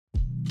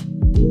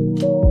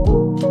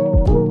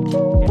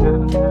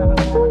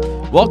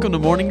Welcome to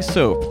Morning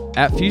Soap.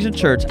 At Fusion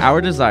Church,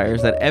 our desire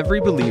is that every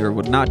believer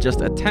would not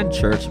just attend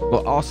church,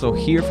 but also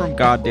hear from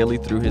God daily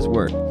through His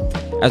Word.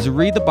 As we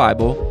read the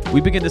Bible, we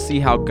begin to see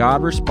how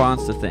God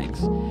responds to things.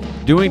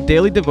 Doing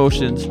daily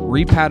devotions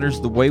repatterns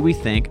the way we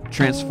think,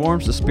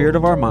 transforms the spirit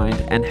of our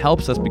mind, and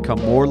helps us become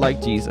more like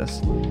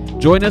Jesus.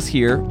 Join us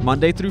here,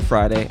 Monday through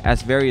Friday,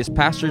 as various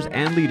pastors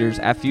and leaders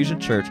at Fusion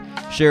Church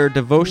share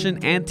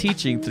devotion and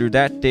teaching through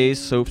that day's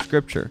soap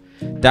scripture.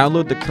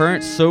 Download the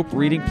current soap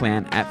reading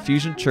plan at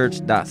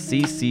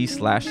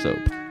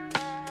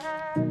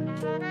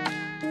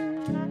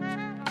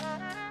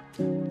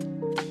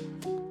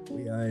fusionchurch.cc/soap.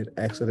 We are in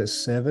Exodus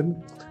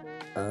 7.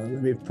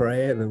 Let me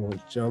pray and then we'll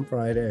jump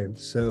right in.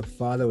 So,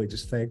 Father, we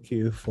just thank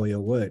you for your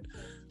word.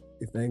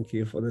 We thank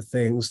you for the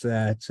things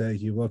that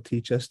you will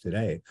teach us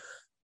today.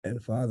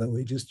 And Father,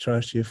 we just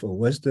trust you for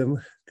wisdom,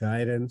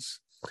 guidance,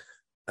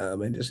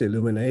 and just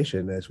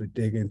illumination as we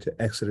dig into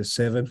Exodus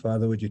 7.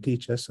 Father, would you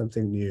teach us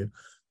something new?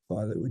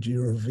 Father, would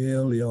you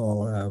reveal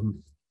your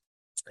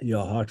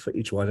heart for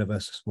each one of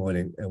us this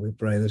morning? And we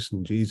pray this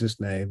in Jesus'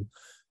 name.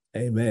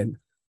 Amen.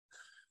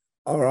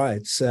 All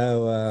right.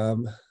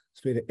 So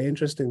it's been an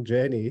interesting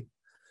journey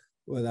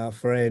with our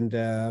friend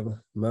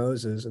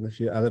Moses and a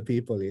few other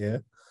people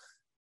here.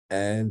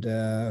 And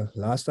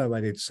last time I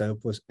did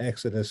soap was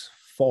Exodus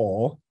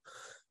 4.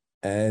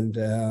 And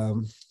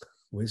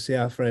we see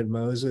our friend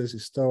Moses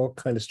is still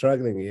kind of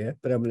struggling here,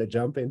 but I'm going to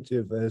jump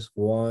into verse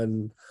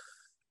 1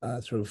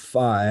 through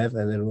 5,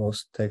 and then we'll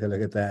take a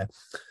look at that.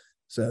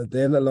 So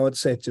then the Lord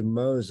said to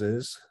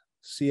Moses,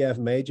 "See, I've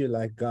made you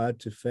like God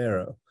to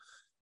Pharaoh,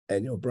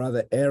 and your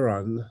brother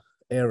Aaron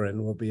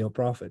will be your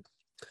prophet.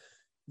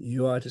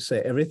 You are to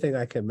say everything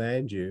I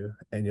command you,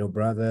 and your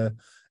brother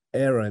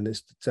Aaron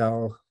is to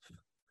tell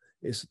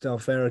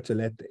Pharaoh to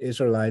let the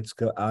Israelites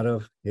go out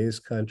of his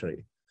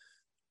country.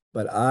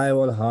 But I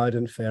will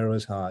harden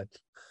Pharaoh's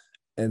heart,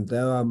 and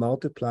though I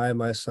multiply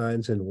my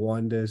signs and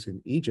wonders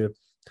in Egypt,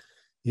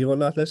 he will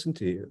not listen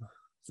to you.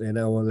 Then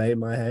I will lay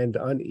my hand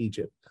on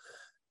Egypt,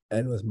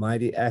 and with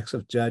mighty acts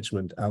of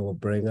judgment I will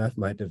bring out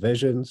my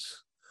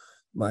divisions,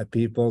 my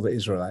people, the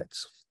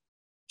Israelites.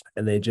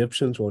 And the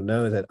Egyptians will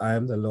know that I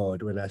am the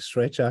Lord when I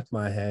stretch out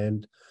my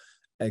hand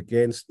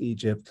against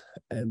Egypt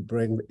and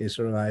bring the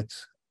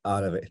Israelites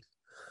out of it."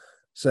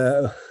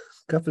 So a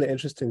couple of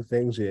interesting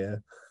things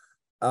here.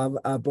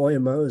 Our boy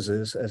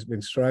Moses has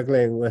been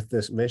struggling with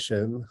this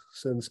mission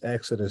since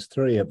Exodus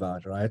 3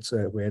 right?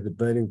 So we had the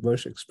burning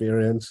bush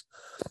experience.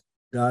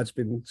 God's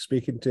been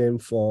speaking to him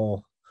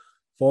for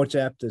 4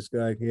 chapters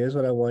going, "Here's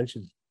what I want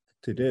you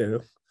to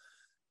do."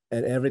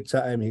 And every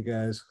time he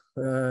goes,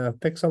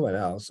 "Pick someone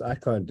else. I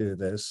can't do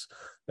this.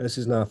 This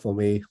is not for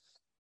me."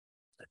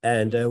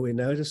 And we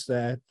notice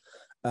that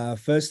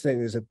first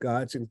thing is that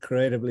God's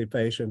incredibly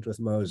patient with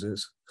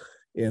Moses.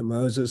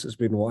 Moses has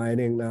been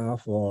whining now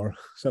for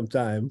some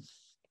time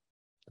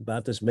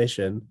about this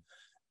mission,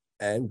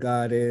 and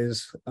God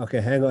is, "Okay,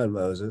 hang on,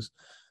 Moses.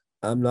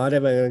 I'm not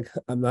even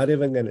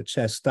going to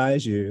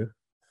chastise you.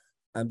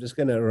 I'm just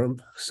going to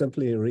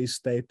simply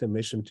restate the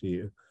mission to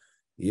you.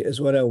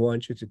 Here's what I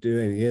want you to do,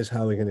 and here's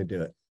how we're going to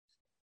do it."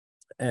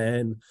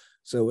 And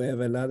so we have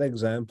another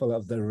example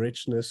of the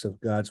richness of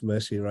God's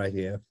mercy right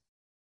here.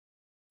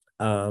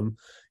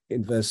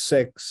 In verse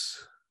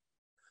 6,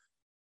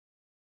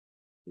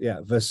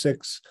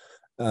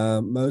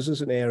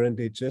 Moses and Aaron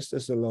did just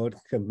as the Lord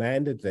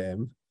commanded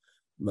them.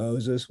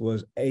 Moses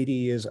was 80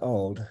 years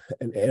old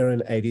and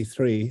Aaron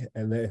 83,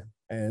 and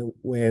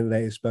when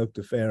they spoke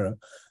to Pharaoh.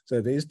 So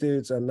these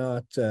dudes are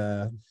not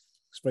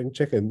spring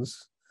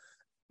chickens,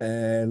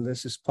 and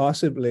this is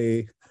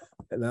possibly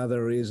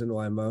another reason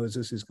why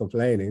Moses is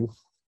complaining.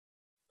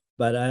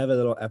 But I have a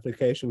little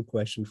application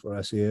question for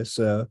us here.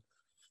 So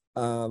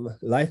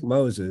like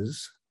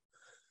Moses,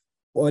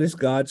 what is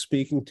God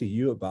speaking to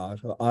you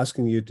about or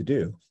asking you to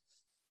do?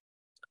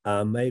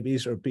 Maybe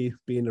he's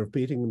been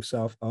repeating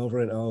himself over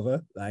and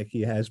over, like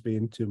he has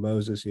been to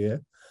Moses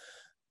here.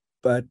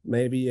 But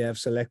maybe you have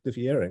selective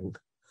hearing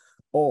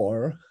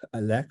or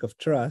a lack of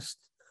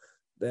trust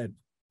that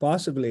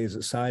possibly is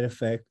a side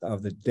effect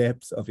of the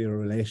depth of your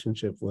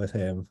relationship with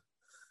him.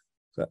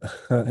 So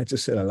I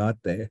just said a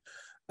lot there.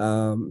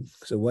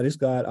 So what is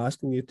God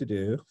asking you to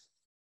do,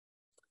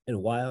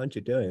 and why aren't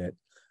you doing it?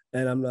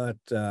 And I'm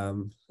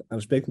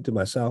speaking to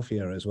myself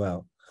here as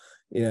well.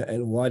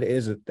 And what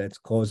is it that's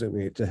causing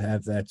me to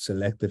have that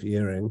selective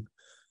hearing?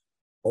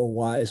 Or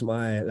why is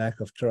my lack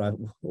of trust?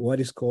 What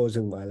is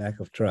causing my lack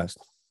of trust?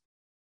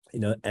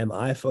 Am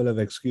I full of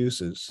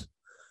excuses?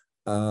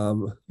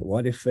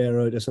 What if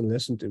Pharaoh doesn't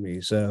listen to me?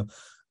 So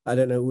I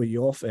don't know who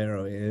your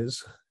Pharaoh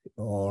is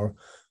or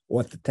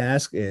what the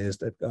task is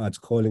that God's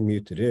calling you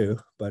to do,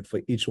 but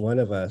for each one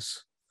of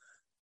us,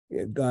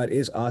 God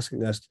is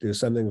asking us to do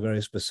something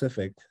very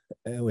specific,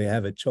 and we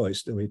have a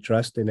choice. Do we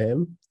trust in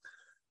him?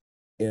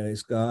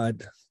 Is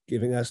God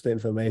giving us the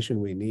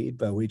information we need,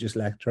 but we just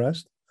lack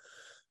trust?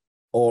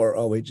 Or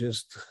are we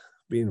just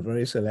being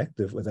very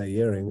selective with our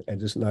hearing and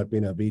just not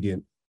being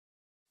obedient?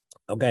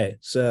 Okay,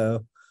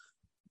 so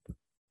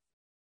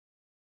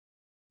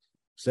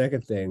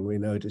Second thing we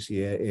notice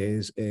here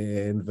is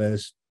in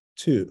verse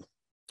 2.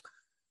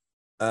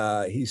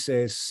 He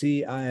says,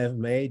 "See, I have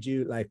made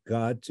you like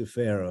God to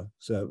Pharaoh."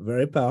 So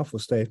very powerful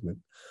statement.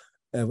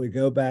 And we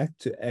go back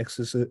to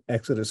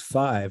Exodus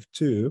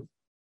 5:2.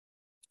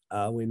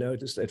 We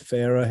notice that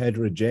Pharaoh had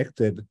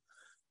rejected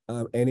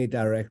any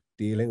direct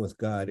dealing with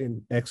God.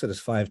 In Exodus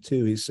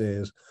 5:2, he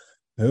says,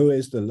 "Who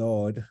is the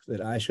Lord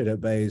that I should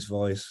obey his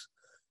voice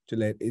to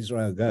let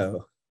Israel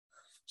go?"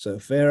 So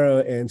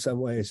Pharaoh, in some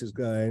ways, is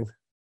going,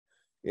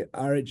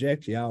 I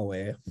reject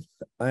Yahweh.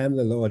 I am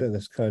the Lord in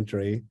this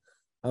country.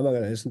 I'm not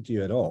going to listen to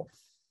you at all.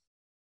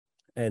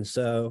 And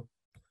so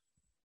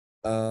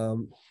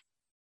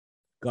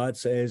God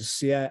says,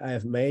 "See, I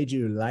have made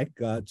you like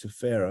God to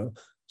Pharaoh."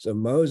 So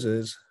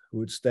Moses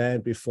would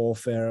stand before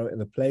Pharaoh in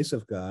the place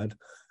of God,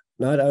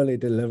 not only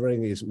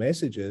delivering his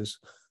messages,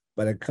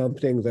 but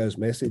accompanying those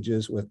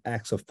messages with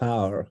acts of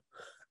power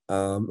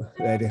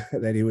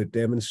that he would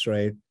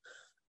demonstrate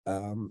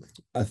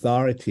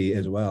authority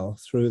as well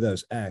through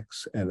those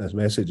acts and those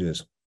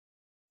messages.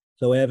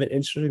 So we have an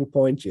interesting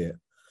point here.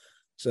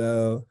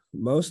 So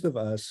most of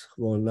us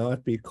will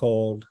not be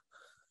called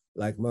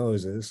like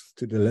Moses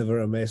to deliver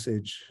a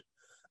message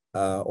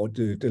or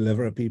to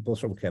deliver people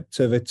from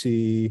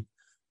captivity,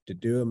 to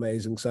do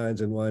amazing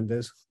signs and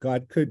wonders.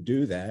 God could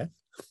do that,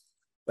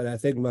 but I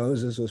think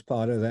Moses was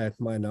part of that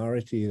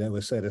minority that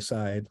was set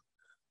aside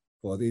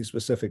for these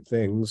specific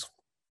things.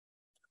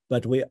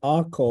 But we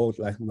are called,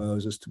 like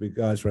Moses, to be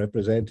God's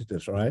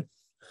representatives, right?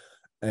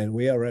 And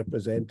we are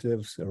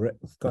representatives,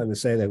 can't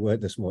say that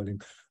word this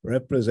morning,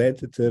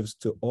 representatives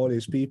to all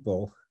his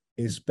people,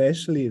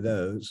 especially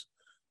those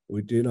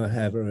who do not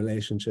have a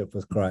relationship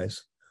with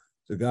Christ.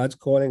 So God's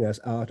calling us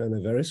out on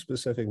a very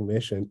specific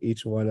mission,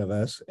 each one of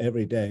us,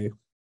 every day.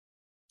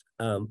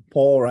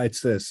 Paul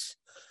writes this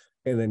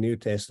in the New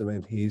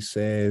Testament. He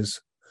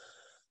says,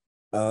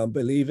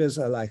 believers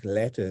are like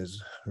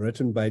letters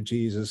written by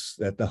Jesus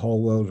that the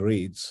whole world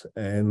reads.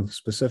 And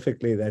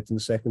specifically that's in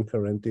 2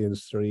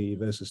 Corinthians 3,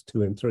 verses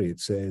 2 and 3. It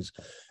says,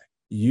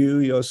 "You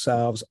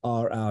yourselves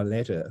are our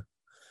letter,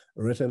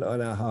 written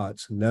on our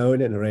hearts,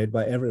 known and read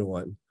by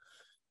everyone.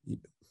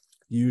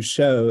 You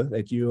show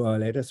that you are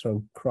letters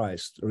from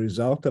Christ, the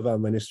result of our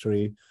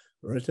ministry,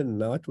 written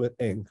not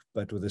with ink,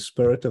 but with the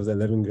Spirit of the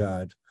living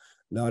God,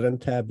 not on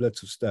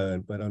tablets of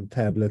stone, but on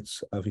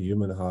tablets of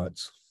human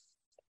hearts."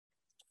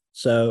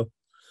 So,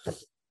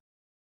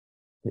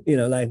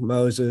 like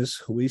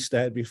Moses, we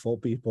stand before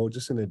people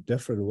just in a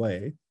different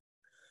way,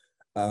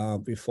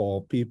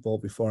 before people,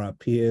 before our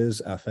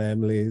peers, our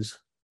families.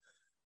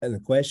 And the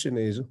question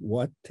is,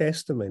 what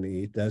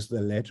testimony does the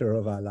letter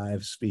of our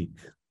lives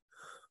speak,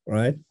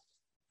 right?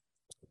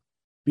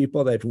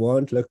 People that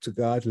won't look to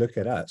God, look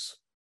at us.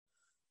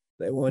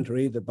 They won't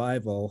read the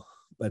Bible,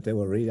 but they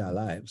will read our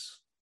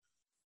lives,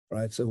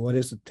 right? So what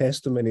is the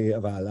testimony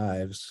of our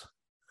lives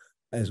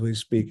as we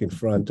speak in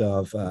front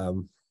of,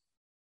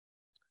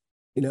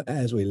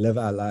 as we live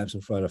our lives in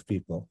front of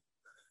people?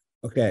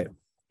 Okay,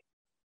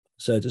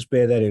 so just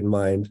bear that in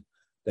mind,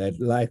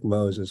 that like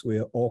Moses, we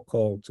are all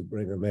called to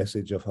bring a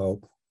message of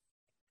hope.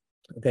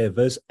 Okay,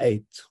 verse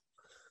 8,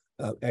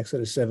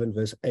 Exodus 7,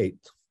 verse 8.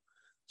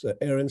 So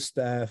Aaron's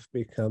staff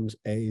becomes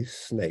a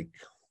snake.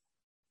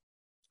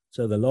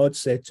 So the Lord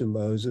said to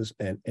Moses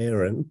and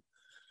Aaron,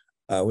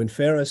 when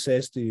Pharaoh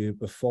says to you,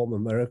 "Perform a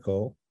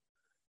miracle,"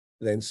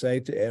 then say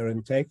to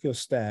Aaron, "Take your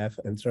staff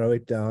and throw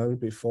it down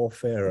before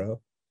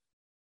Pharaoh,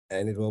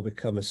 and it will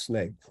become a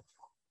snake."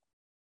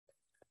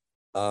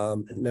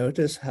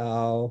 Notice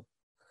how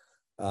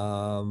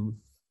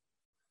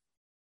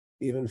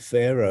even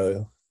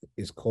Pharaoh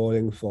is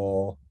calling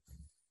for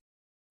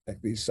like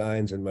these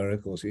signs and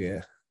miracles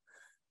here.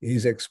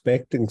 He's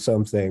expecting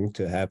something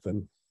to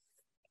happen.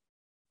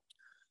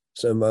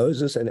 So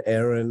Moses and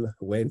Aaron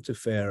went to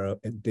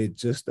Pharaoh and did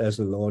just as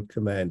the Lord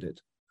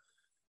commanded.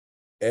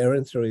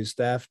 Aaron threw his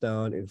staff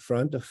down in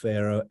front of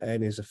Pharaoh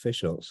and his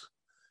officials,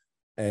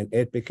 and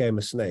it became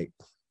a snake.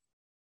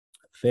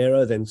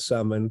 Pharaoh then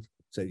summoned,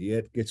 so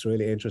it gets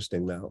really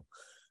interesting now.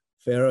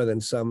 Pharaoh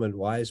then summoned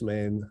wise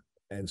men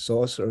and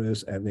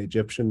sorcerers, and the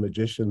Egyptian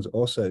magicians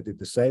also did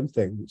the same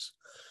things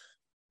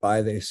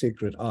by their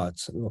secret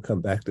arts. And we'll come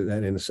back to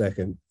that in a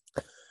second.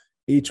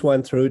 Each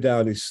one threw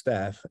down his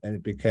staff and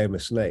it became a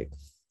snake.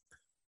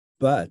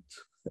 But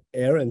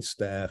Aaron's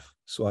staff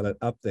swallowed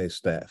up their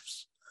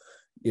staffs.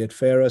 Yet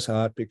Pharaoh's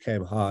heart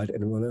became hard,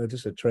 and we'll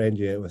notice a trend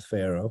here with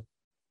Pharaoh.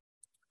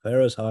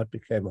 Pharaoh's heart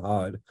became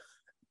hard,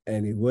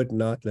 and he would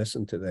not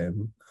listen to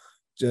them,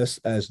 just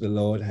as the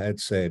Lord had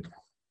said.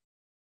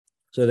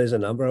 So there's a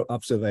number of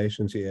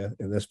observations here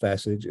in this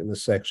passage, in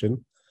this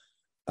section.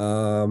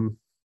 First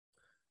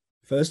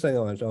thing I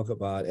want to talk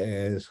about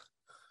is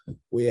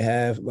we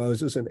have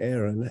Moses and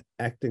Aaron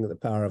acting the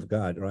power of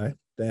God, right?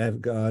 They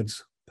have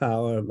God's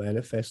power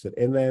manifested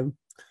in them.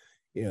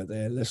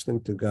 They're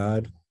listening to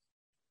God.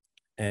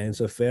 And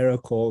so Pharaoh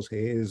calls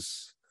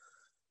his,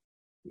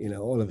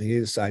 all of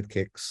his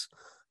sidekicks,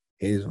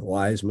 his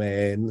wise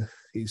men,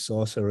 his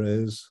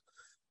sorcerers,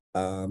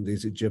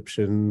 these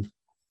Egyptian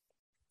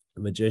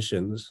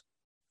magicians,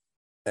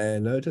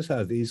 And notice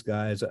how these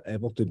guys are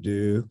able to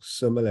do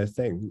similar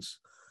things.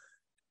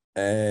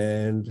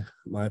 And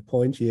my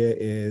point here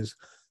is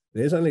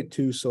there's only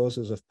two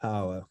sources of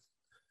power,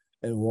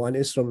 and one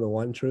is from the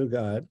one true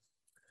God,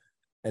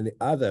 and the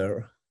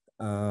other,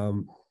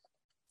 the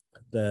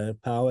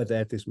power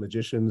that these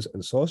magicians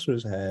and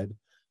sorcerers had,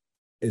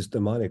 is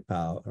demonic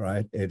power,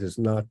 right? It is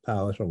not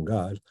power from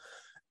God.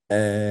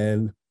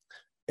 And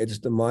it's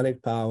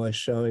demonic power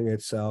showing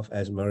itself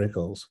as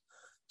miracles.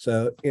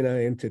 So,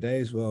 in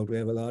today's world, we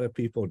have a lot of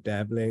people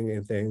dabbling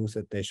in things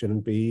that they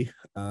shouldn't be,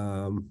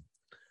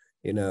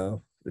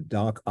 the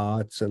dark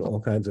arts and all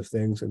kinds of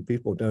things. And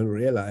people don't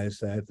realize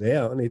that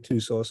there are only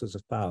two sources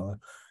of power.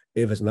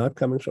 If it's not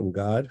coming from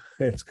God,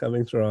 it's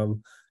coming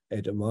from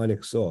a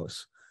demonic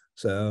source.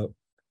 So,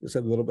 there's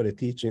a little bit of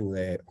teaching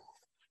there.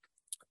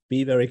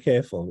 Be very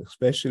careful,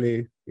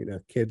 especially,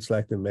 kids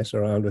like to mess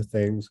around with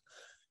things.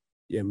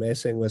 You're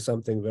messing with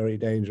something very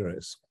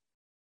dangerous.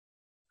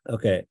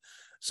 Okay,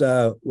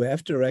 so we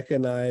have to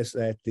recognize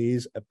that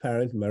these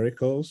apparent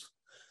miracles,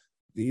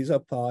 these are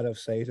part of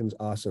Satan's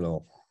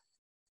arsenal.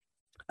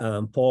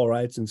 Paul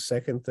writes in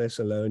 2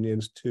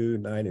 Thessalonians 2,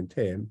 9 and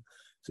 10,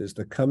 says,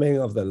 the coming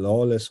of the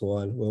lawless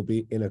one will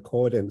be in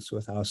accordance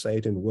with how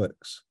Satan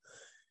works.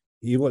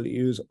 He will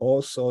use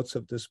all sorts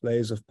of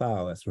displays of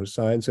power through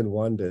signs and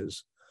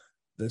wonders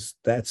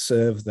that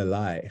serve the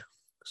lie.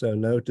 So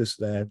notice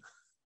that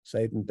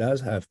Satan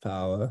does have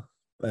power,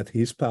 but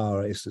his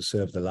power is to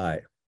serve the lie.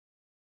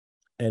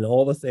 And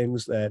all the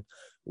things that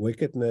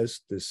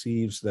wickedness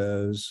deceives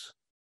those,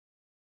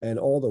 and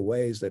all the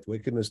ways that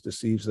wickedness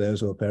deceives those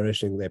who are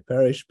perishing, they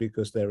perish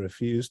because they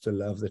refuse to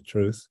love the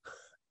truth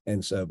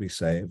and so be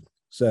saved.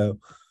 So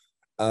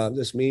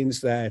this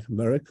means that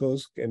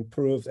miracles can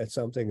prove that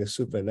something is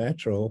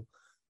supernatural,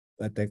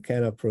 but they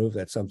cannot prove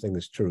that something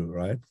is true,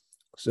 right?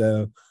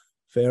 So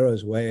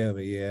Pharaoh's way over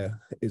here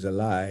is a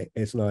lie.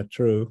 It's not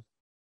true.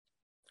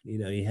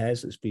 He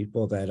has his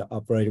people that are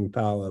operating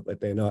power, but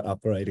they're not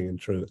operating in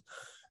truth.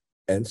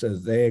 And so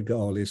their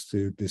goal is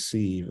to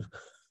deceive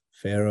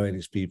Pharaoh and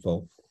his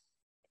people.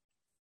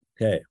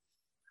 Okay.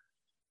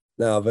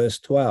 Now, verse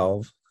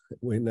 12,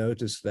 we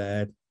notice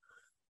that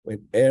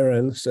when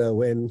Aaron, let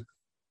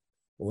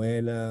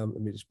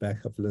me just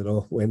back up a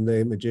little, when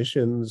the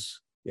magicians,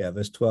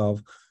 verse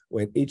 12,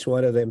 when each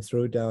one of them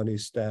threw down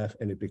his staff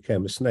and it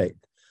became a snake.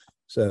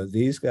 So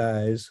these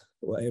guys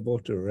were able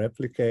to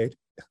replicate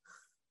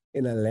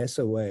in a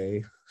lesser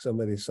way some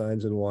of these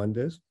signs and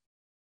wonders.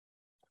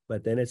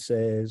 But then it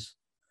says,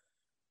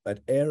 but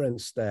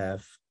Aaron's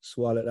staff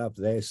swallowed up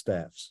their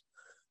staffs.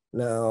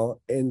 Now,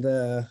 in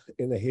the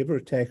Hebrew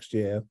text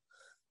here,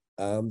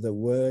 the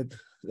word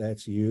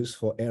that's used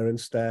for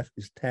Aaron's staff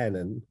is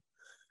tannin,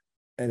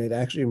 and it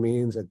actually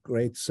means a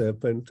great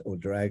serpent or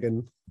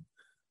dragon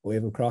or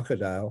even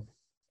crocodile.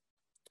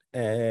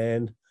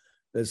 And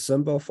the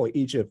symbol for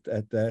Egypt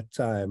at that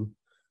time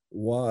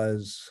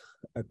was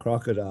a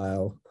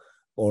crocodile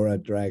or a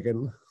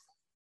dragon.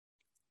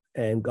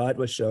 And God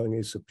was showing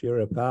his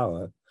superior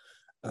power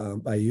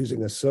by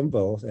using a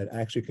symbol that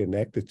actually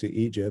connected to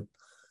Egypt.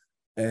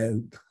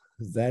 And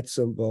that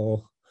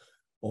symbol,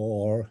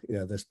 or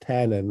this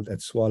tannin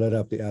that swallowed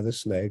up the other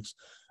snakes,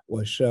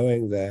 was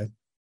showing that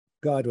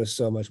God was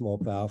so much more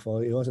powerful.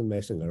 He wasn't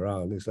messing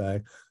around. He's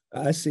like,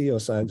 I see your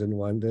signs and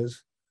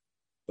wonders,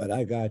 but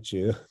I got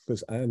you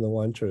because I am the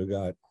one true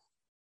God.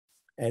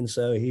 And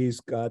so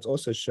God's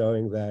also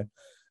showing that,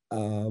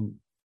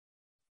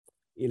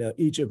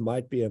 Egypt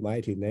might be a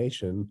mighty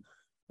nation,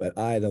 but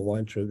I, the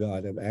one true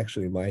God, am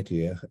actually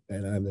mightier,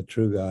 and I'm the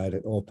true God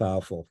and all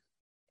powerful.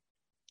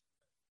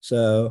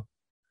 So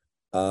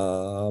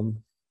by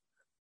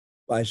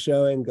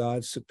showing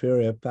God's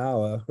superior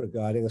power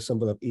regarding a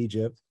symbol of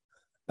Egypt,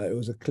 it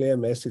was a clear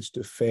message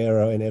to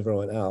Pharaoh and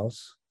everyone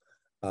else.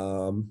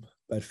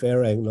 But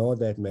Pharaoh ignored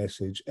that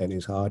message and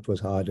his heart was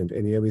hardened.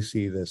 And here we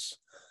see this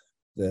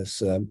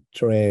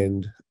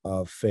trend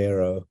of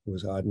Pharaoh who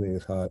was hardening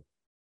his heart.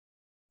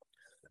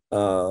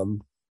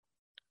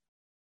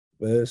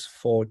 Verse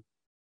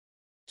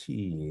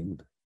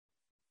 14.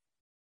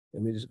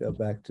 Let me just go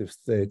back to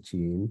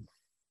 13.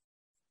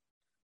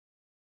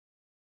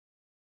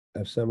 I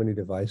have so many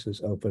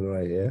devices open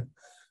right here.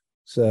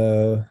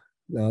 So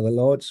now the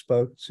Lord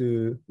spoke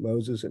to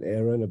Moses and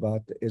Aaron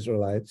about the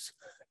Israelites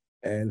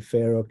and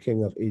Pharaoh,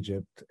 king of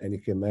Egypt, and he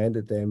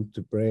commanded them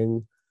to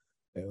bring,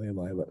 where am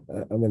I?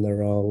 I'm in the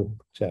wrong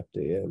chapter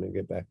here. Let me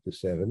get back to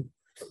 7.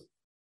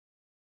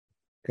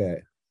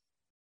 Okay.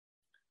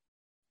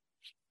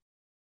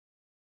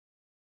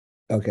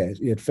 Okay,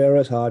 yet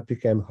Pharaoh's heart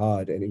became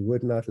hard and he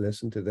would not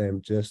listen to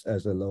them, just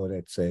as the Lord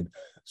had said.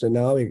 So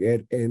now we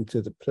get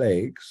into the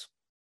plagues.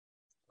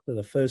 So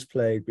the first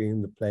plague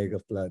being the plague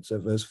of blood. So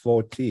verse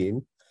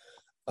 14,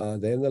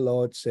 then the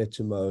Lord said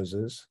to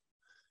Moses,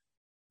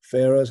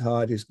 Pharaoh's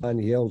heart is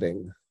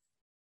unyielding.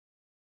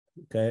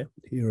 Okay,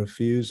 he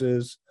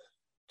refuses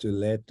to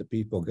let the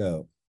people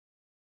go.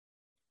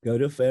 Go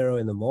to Pharaoh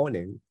in the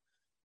morning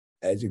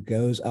as he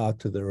goes out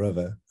to the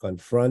river,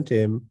 confront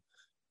him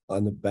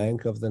on the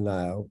bank of the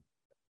Nile,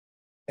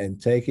 and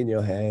take in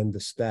your hand the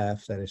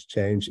staff that is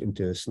changed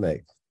into a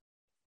snake.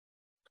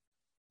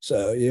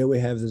 So here we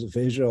have this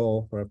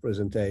visual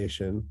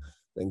representation.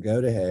 Then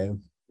go to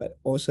him, but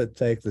also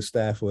take the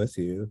staff with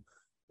you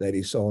that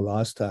he saw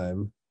last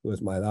time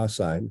with my last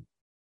sign.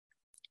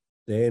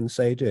 Then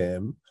say to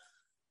him,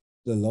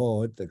 the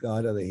Lord, the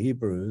God of the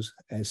Hebrews,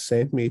 has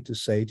sent me to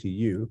say to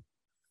you,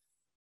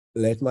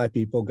 let my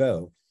people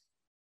go,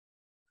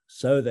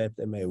 so that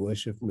they may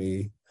worship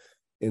me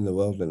in the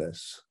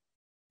wilderness.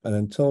 But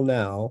until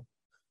now,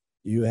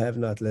 you have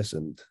not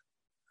listened.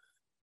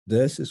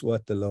 This is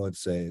what the Lord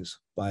says.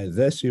 By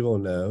this you will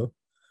know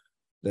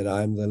that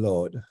I am the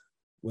Lord.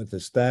 With the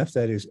staff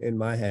that is in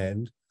my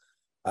hand,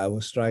 I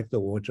will strike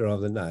the water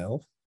of the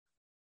Nile,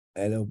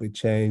 and it will be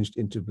changed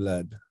into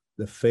blood.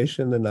 The fish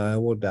in the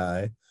Nile will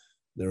die.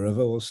 The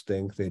river will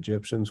stink. The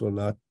Egyptians will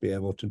not be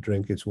able to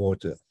drink its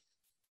water.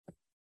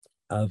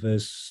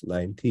 Verse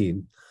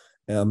 19.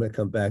 And I'm going to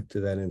come back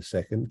to that in a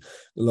second.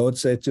 The Lord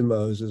said to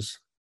Moses,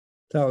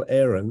 tell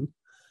Aaron,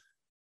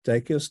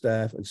 take your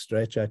staff and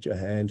stretch out your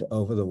hand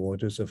over the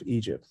waters of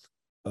Egypt,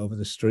 over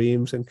the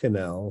streams and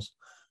canals,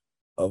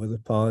 over the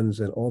ponds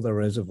and all the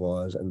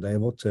reservoirs, and they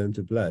will turn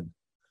to blood.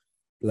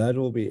 Blood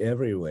will be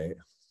everywhere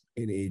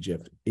in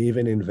Egypt,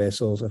 even in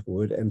vessels of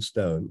wood and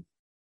stone.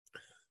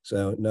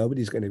 So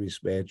nobody's going to be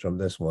spared from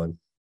this one.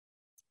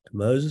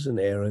 Moses and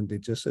Aaron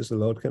did just as the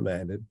Lord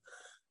commanded,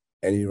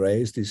 and he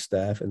raised his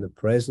staff in the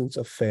presence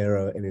of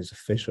Pharaoh and his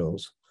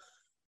officials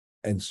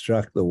and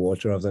struck the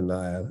water of the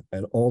Nile,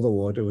 and all the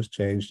water was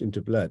changed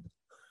into blood.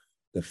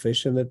 The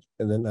fish in the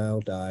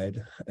Nile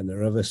died, and the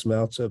river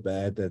smelled so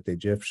bad that the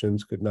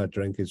Egyptians could not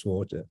drink its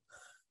water.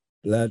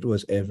 Blood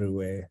was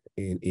everywhere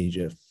in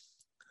Egypt.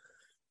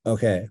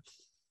 Okay,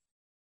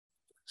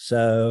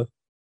 so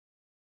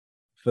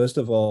first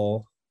of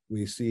all,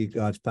 we see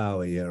God's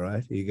power here,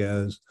 right? He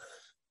goes,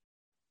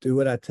 do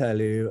what I tell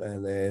you,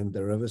 and then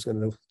the river's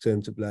going to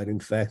turn to blood. In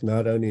fact,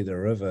 not only the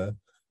river,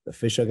 the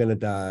fish are going to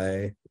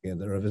die,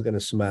 the river's going to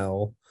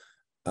smell,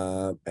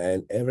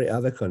 and every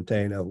other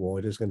container of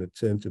water is going to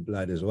turn to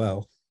blood as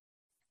well.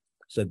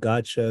 So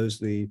God shows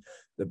the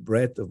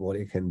breadth of what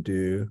he can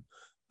do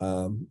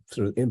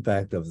through the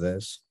impact of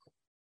this.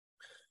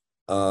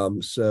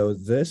 So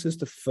this is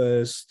the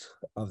first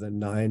of the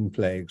 9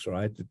 plagues,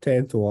 right? The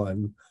 10th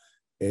one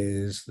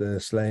is the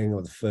slaying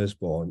of the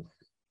firstborn,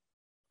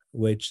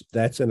 which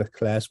that's in a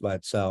class by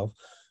itself.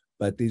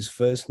 But these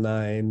first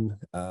 9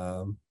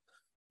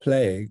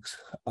 plagues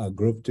are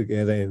grouped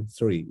together in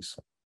 3s.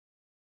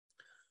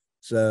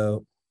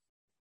 So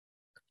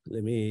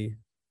let me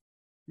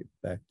get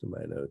back to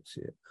my notes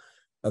here.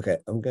 Okay,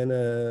 I'm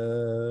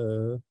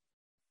gonna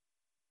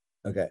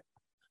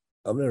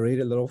read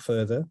a little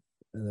further,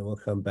 and then we'll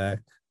come back,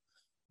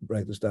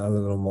 break this down a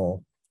little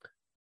more.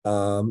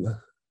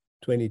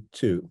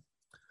 22.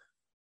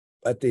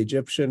 But the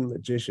Egyptian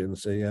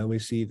magicians, so we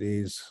see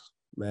these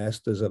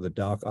masters of the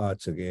dark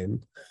arts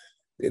again,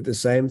 did the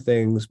same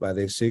things by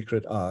their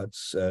secret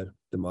arts,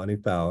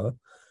 demonic power,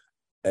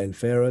 and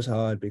Pharaoh's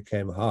heart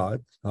became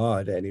hard,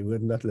 and he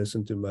would not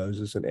listen to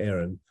Moses and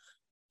Aaron,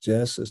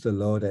 just as the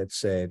Lord had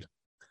said.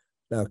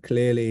 Now,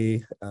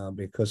 clearly,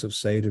 because of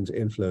Satan's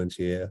influence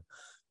here,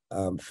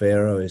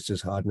 Pharaoh is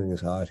just hardening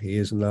his heart.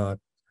 He's not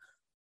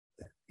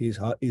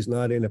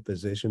in a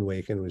position where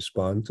he can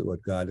respond to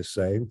what God is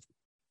saying.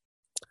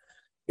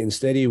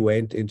 Instead, he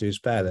went into his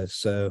palace,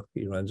 so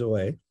he runs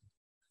away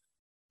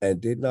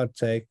and did not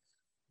take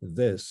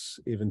this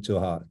even to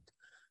heart.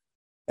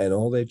 And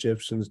all the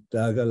Egyptians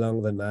dug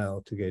along the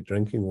Nile to get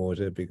drinking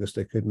water because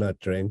they could not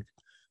drink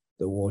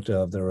the water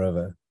of the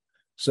river.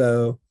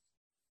 So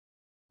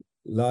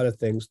a lot of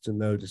things to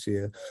notice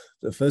here.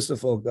 So first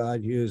of all,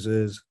 God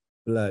uses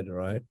blood,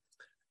 right?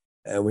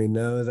 And we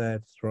know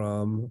that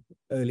from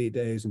early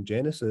days in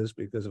Genesis,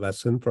 because of our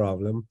sin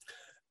problem,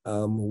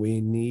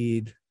 we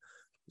need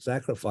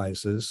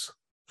sacrifices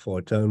for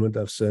atonement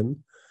of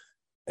sin.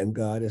 And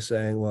God is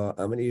saying, well,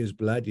 I'm going to use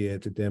blood here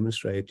to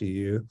demonstrate to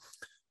you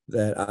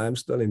that I'm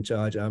still in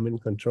charge, I'm in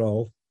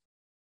control,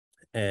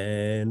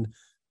 and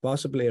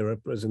possibly a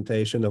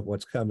representation of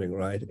what's coming,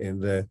 right, in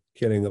the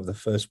killing of the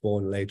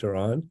firstborn later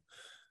on.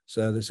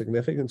 So the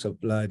significance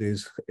of blood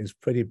is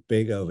pretty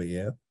big over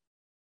here.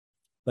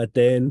 But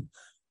then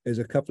there's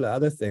a couple of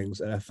other things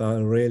that I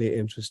found really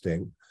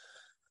interesting.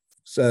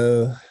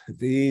 So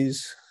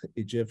these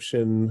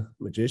Egyptian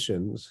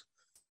magicians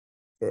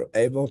were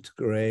able to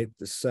create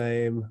the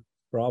same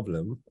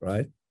problem,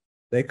 right?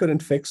 They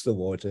couldn't fix the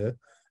water.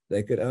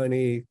 They could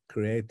only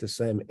create the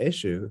same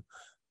issue.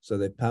 So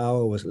their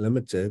power was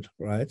limited,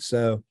 right?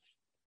 So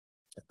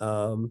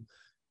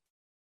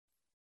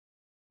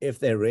if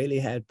they really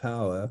had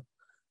power,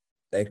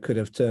 they could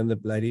have turned the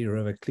bloody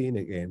river clean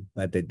again,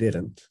 but they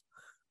didn't,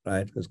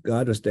 right? Because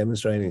God was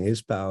demonstrating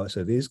his power.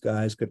 So these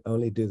guys could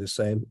only do the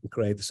same,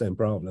 create the same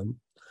problem.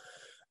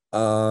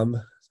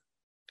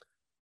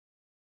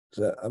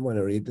 So I'm going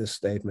to read this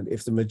statement.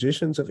 If the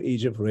magicians of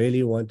Egypt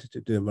really wanted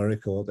to do a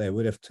miracle, they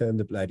would have turned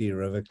the bloody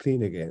river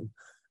clean again.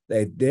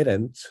 They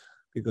didn't,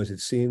 because it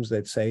seems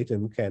that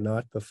Satan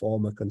cannot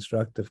perform a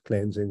constructive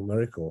cleansing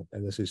miracle,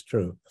 and this is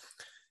true.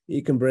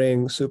 He can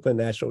bring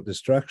supernatural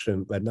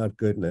destruction, but not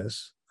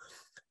goodness.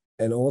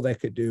 And all they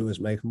could do was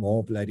make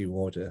more bloody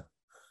water.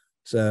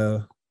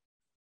 So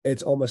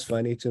it's almost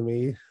funny to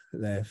me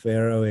that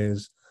Pharaoh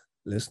is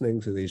listening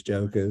to these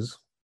jokers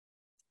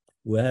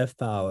who have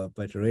power,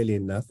 but really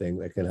nothing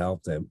that can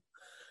help them.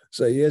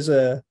 So here's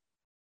a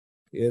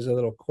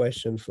little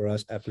question for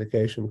us,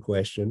 application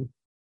question.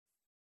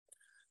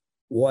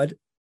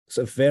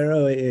 So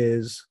Pharaoh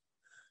is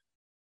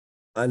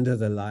under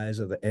the lies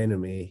of the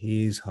enemy.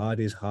 His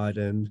heart is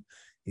hardened.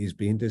 He's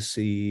been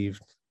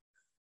deceived.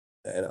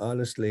 And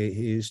honestly,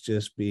 he's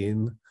just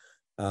been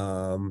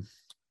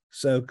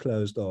so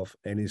closed off,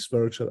 and his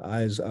spiritual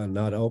eyes are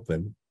not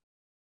open.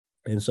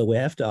 And so we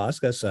have to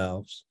ask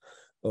ourselves,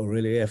 or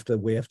really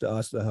we have to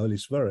ask the Holy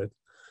Spirit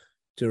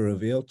to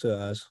reveal to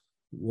us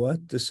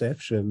what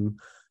deception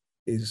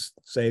is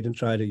Satan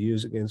trying to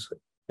use against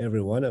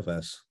every one of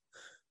us.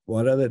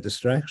 What are the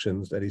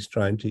distractions that he's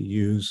trying to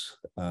use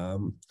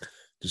to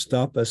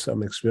stop us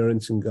from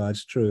experiencing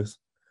God's truth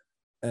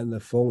and the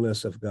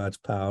fullness of God's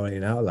power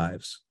in our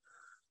lives?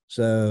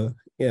 So,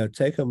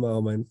 take a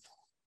moment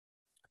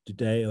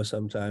today or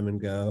sometime and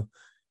go,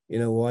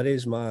 what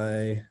is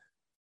my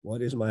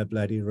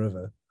bloody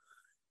river?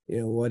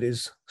 What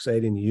is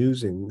Satan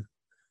using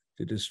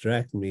to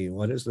distract me?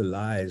 What is the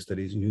lies that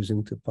he's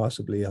using to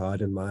possibly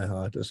harden my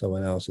heart or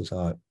someone else's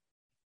heart?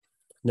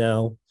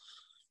 Now,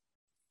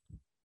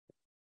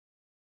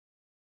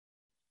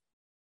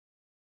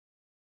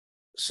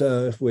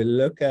 so if we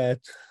look at,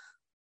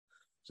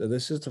 so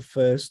this is the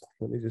first,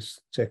 let me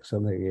just check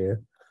something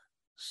here.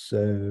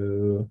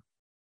 So,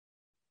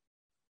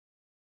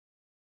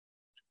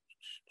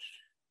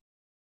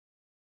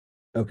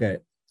 okay.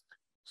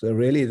 So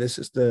really, this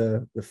is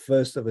the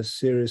first of a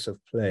series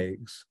of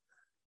plagues.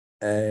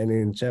 And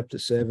in chapter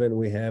 7,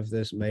 we have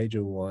this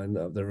major one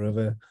of the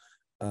river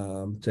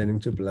turning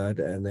to blood.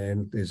 And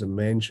then there's a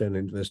mention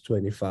in verse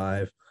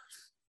 25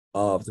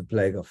 of the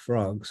plague of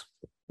frogs,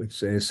 which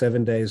says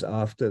 7 days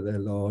passed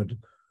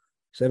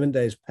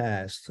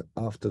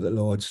after the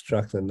Lord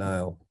struck the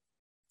Nile.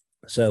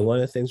 So one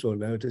of the things we'll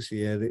notice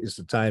here is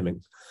the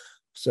timing.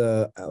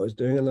 So I was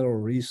doing a little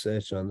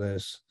research on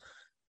this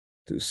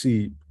to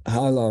see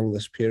how long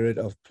this period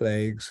of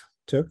plagues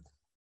took.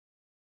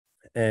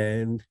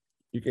 And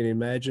you can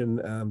imagine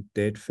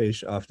dead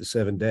fish after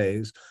 7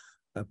 days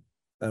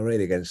are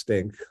really going to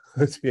stink,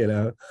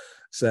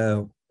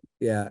 So,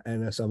 yeah,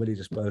 and somebody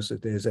just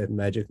posted there's that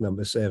magic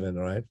number 7,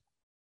 right?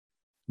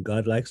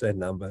 God likes that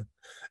number.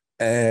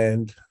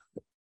 And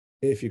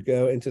if you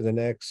go into the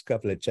next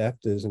couple of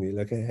chapters and you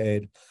look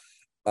ahead,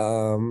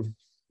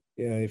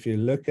 if you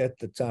look at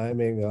the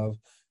timing of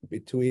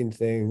between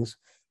things,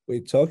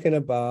 we're talking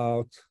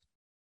about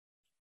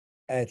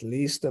at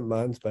least a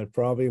month, but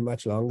probably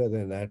much longer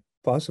than that,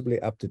 possibly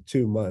up to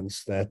 2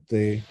 months that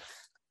the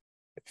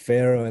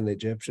Pharaoh and the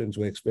Egyptians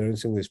were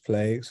experiencing these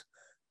plagues.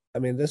 I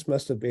mean, this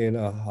must have been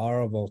a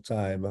horrible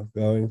time of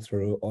going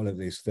through all of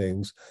these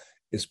things,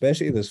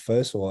 especially this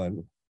first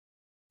one,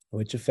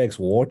 which affects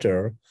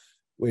water,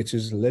 which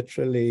is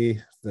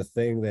literally the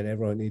thing that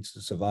everyone needs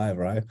to survive,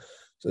 right?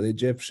 So the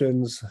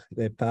Egyptians,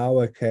 their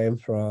power came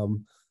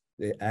from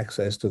the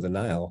access to the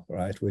Nile,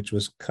 right? Which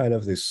was kind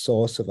of the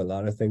source of a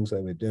lot of things they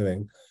were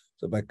doing.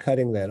 So by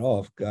cutting that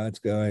off, God's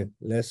going,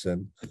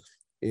 listen,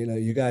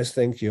 you guys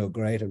think you're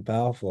great and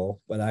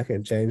powerful, but I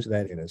can change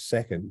that in a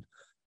second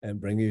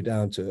and bring you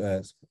down to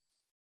earth.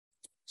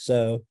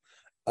 So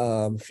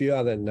a few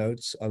other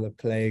notes on the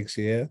plagues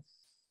here.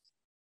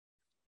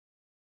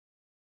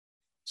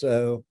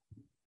 So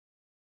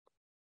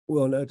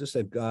we'll notice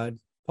that God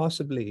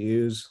possibly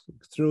used,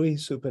 through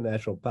his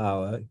supernatural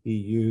power, he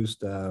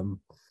used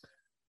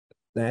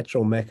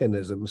natural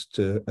mechanisms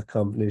to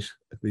accomplish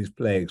these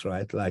plagues,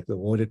 right? Like the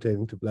water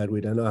turning to blood. We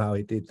don't know how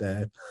he did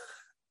that.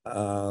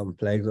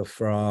 Plagues of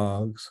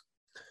frogs.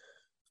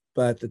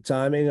 But the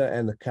timing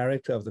and the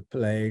character of the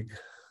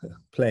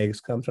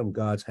plagues come from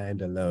God's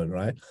hand alone,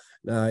 right?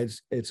 Now,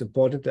 it's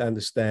important to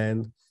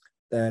understand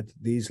that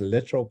these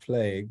literal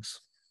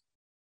plagues,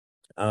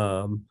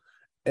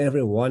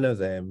 every one of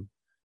them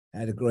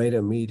had a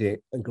greater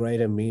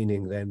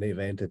meaning than the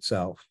event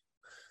itself.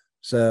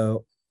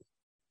 So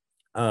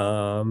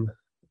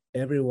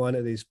every one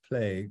of these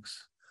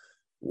plagues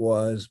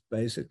was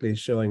basically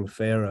showing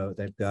Pharaoh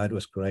that God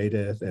was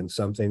greater than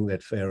something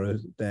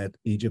that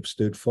Egypt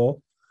stood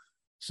for.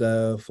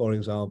 So, for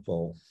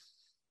example,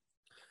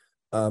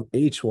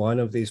 each one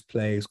of these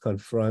plagues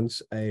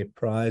confronts a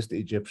prized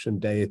Egyptian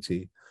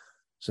deity.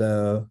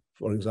 So,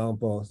 for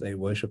example, they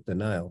worship the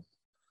Nile.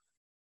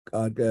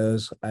 God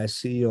goes, I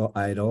see your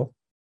idol,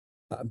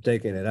 I'm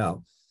taking it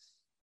out.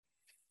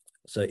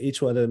 So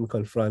each one of them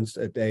confronts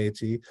a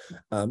deity.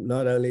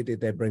 Not only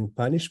did they bring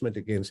punishment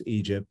against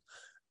Egypt,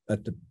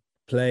 but the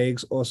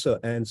plagues also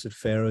answered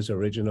Pharaoh's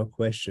original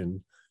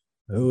question,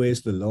 who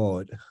is the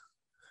Lord,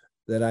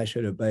 that I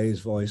should obey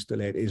his voice to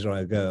let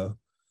Israel go?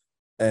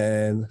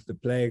 And the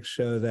plagues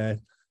show that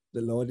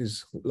the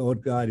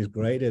Lord God is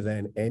greater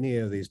than any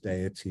of these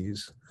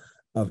deities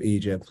of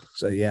Egypt.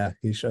 So yeah,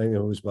 he's showing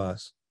him who's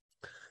boss.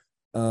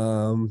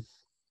 So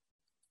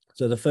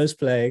the first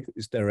plague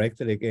is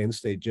directed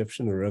against the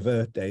Egyptian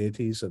river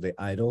deities or the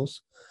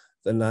idols.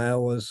 The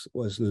Nile was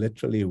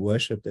literally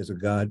worshipped as a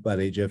god by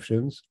the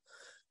Egyptians.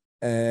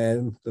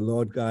 And the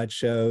Lord God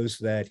shows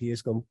that he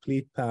has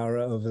complete power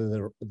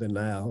over the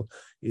Nile.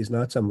 He's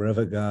not some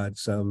river god,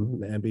 some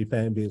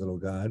namby-pamby little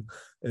god.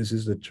 This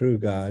is the true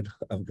God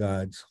of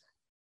gods.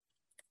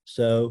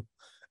 So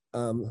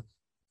going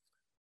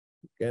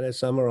to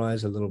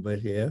summarize a little bit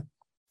here.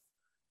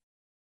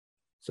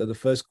 So the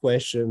first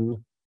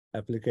question,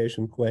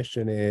 application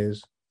question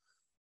is,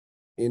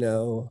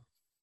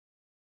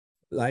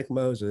 like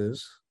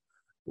Moses,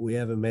 we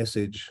have a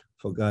message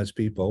for God's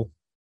people.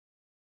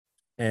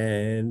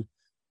 And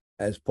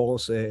as Paul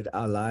said,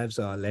 our lives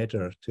are a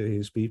letter to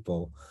his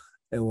people.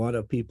 And what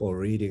are people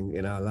reading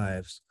in our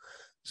lives?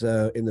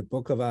 So in the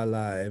book of our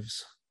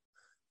lives,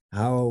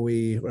 how are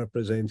we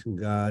representing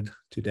God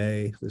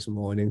today, this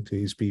morning, to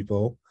his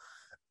people?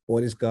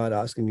 What is God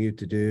asking you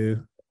to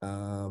do?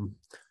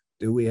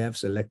 Do we have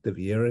selective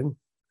hearing?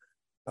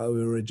 Are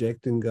we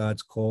rejecting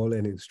God's call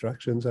and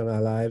instructions on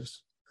our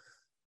lives?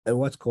 And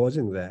what's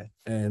causing that?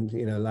 And,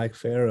 like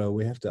Pharaoh,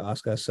 we have to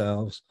ask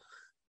ourselves,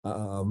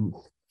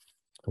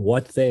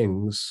 what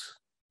things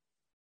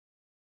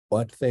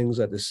are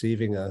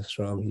deceiving us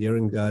from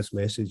hearing God's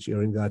message,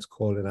 hearing God's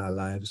call in our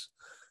lives?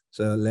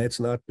 So let's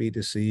not be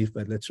deceived,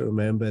 but let's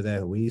remember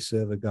that we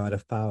serve a God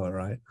of power,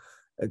 right?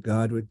 A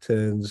God who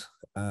turns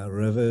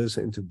rivers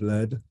into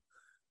blood.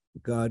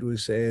 God who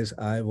says,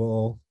 I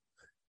will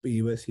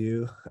be with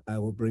you. I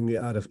will bring you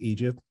out of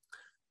Egypt.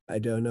 I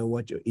don't know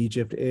what your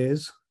Egypt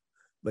is,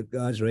 but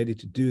God's ready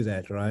to do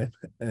that, right?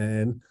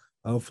 And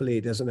hopefully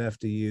he doesn't have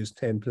to use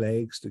 10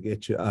 plagues to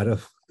get you out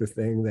of the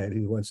thing that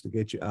he wants to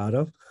get you out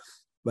of.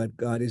 But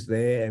God is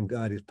there and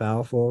God is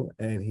powerful.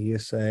 And he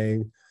is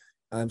saying,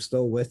 I'm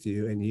still with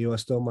you and you are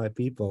still my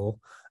people.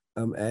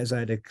 As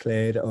I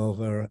declared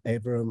over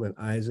Abram and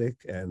Isaac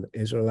and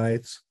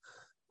Israelites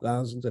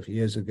thousands of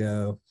years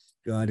ago,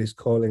 God is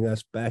calling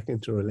us back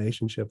into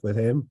relationship with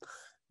him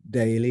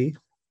daily.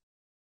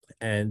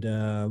 And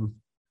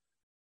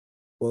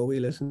will we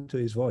listen to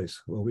his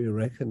voice? Will we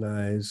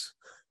recognize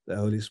the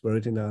Holy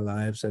Spirit in our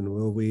lives? And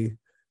will we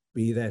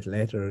be that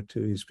letter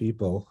to his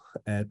people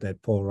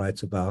that Paul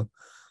writes about?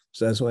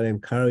 So I just want to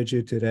encourage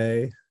you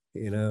today,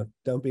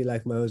 don't be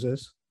like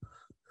Moses.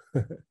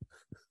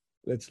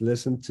 Let's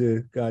listen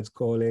to God's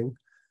calling.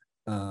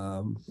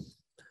 Who's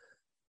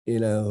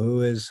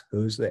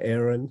the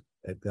Aaron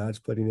that God's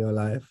put in your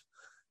life?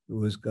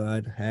 Who does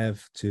God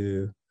have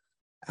to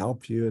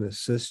help you and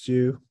assist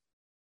you?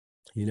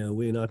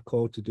 We're not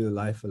called to do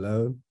life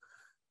alone.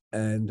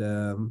 And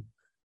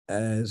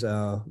as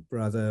our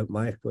brother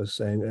Mike was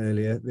saying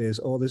earlier, there's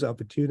all these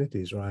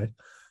opportunities, right?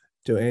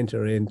 To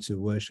enter into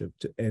worship,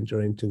 to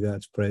enter into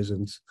God's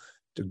presence,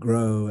 to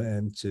grow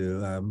and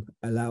to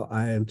allow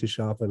iron to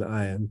sharpen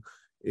iron,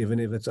 even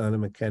if it's on a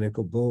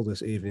mechanical bull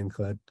this evening,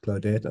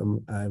 Claudette.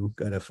 I'm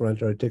got a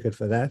front row ticket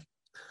for that.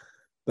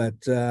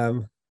 But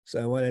so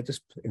I want to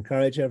just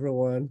encourage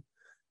everyone.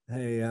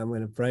 Hey, I'm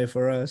going to pray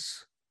for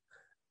us,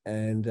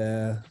 and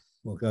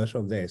we'll go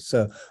from there.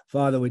 So,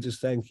 Father, we just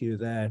thank you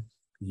that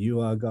you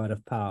are God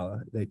of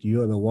power, that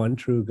you are the one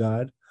true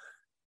God,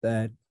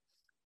 that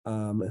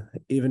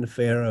even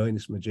Pharaoh and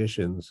his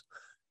magicians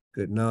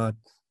could not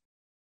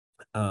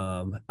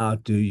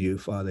outdo you,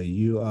 Father.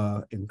 You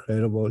are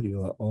incredible.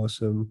 You are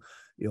awesome.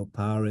 Your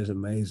power is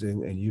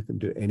amazing, and you can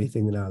do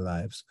anything in our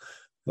lives.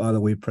 Father,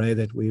 we pray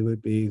that we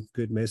would be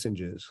good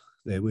messengers,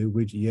 that we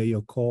would hear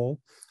your call,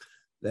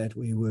 that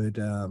we would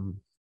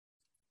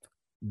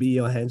be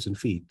your hands and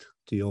feet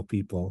to your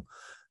people,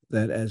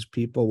 that as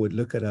people would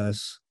look at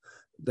us,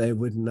 they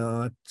would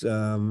not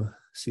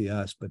see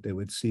us, but they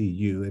would see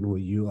you and who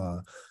you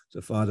are.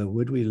 So, Father,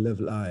 would we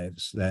live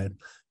lives that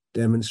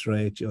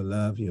demonstrate your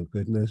love, your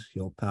goodness,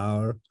 your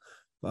power?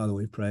 Father,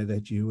 we pray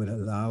that you would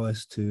allow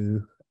us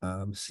to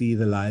see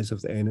the lies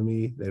of the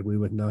enemy, that we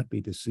would not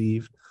be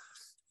deceived,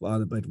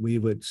 Father, but we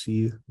would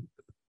see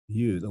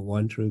you, the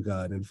one true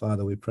God. And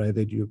Father, we pray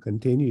that you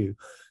continue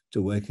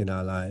to work in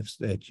our lives,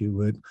 that you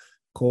would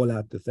call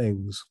out the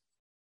things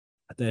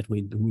that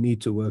we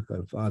need to work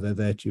on, Father,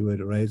 that you would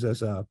raise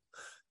us up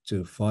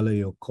to follow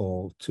your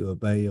call, to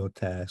obey your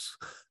tasks,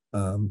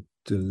 to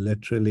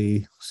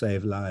literally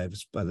save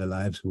lives by the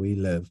lives we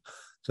live.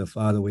 So,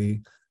 Father,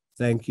 we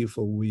thank you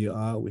for who you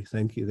are. We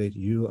thank you that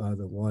you are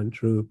the one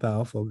true,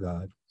 powerful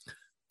God.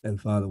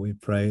 And, Father, we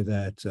pray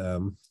that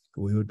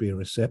we would be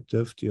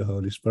receptive to your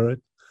Holy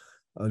Spirit.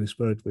 Holy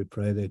Spirit, we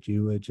pray that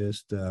you would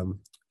just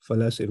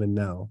fill us even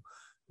now,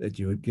 that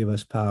you would give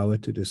us power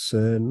to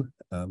discern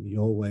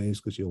your ways,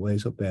 because your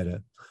ways are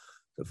better.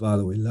 So,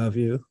 Father, we love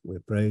you, we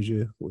praise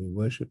you, we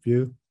worship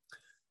you,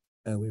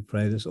 and we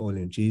pray this all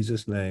in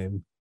Jesus'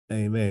 name.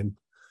 Amen.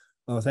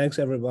 Oh, thanks,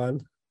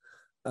 everyone.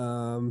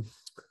 That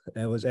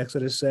was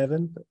Exodus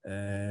 7,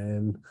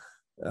 and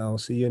I'll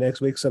see you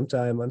next week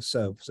sometime on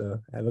SOAP. So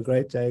have a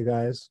great day,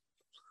 guys.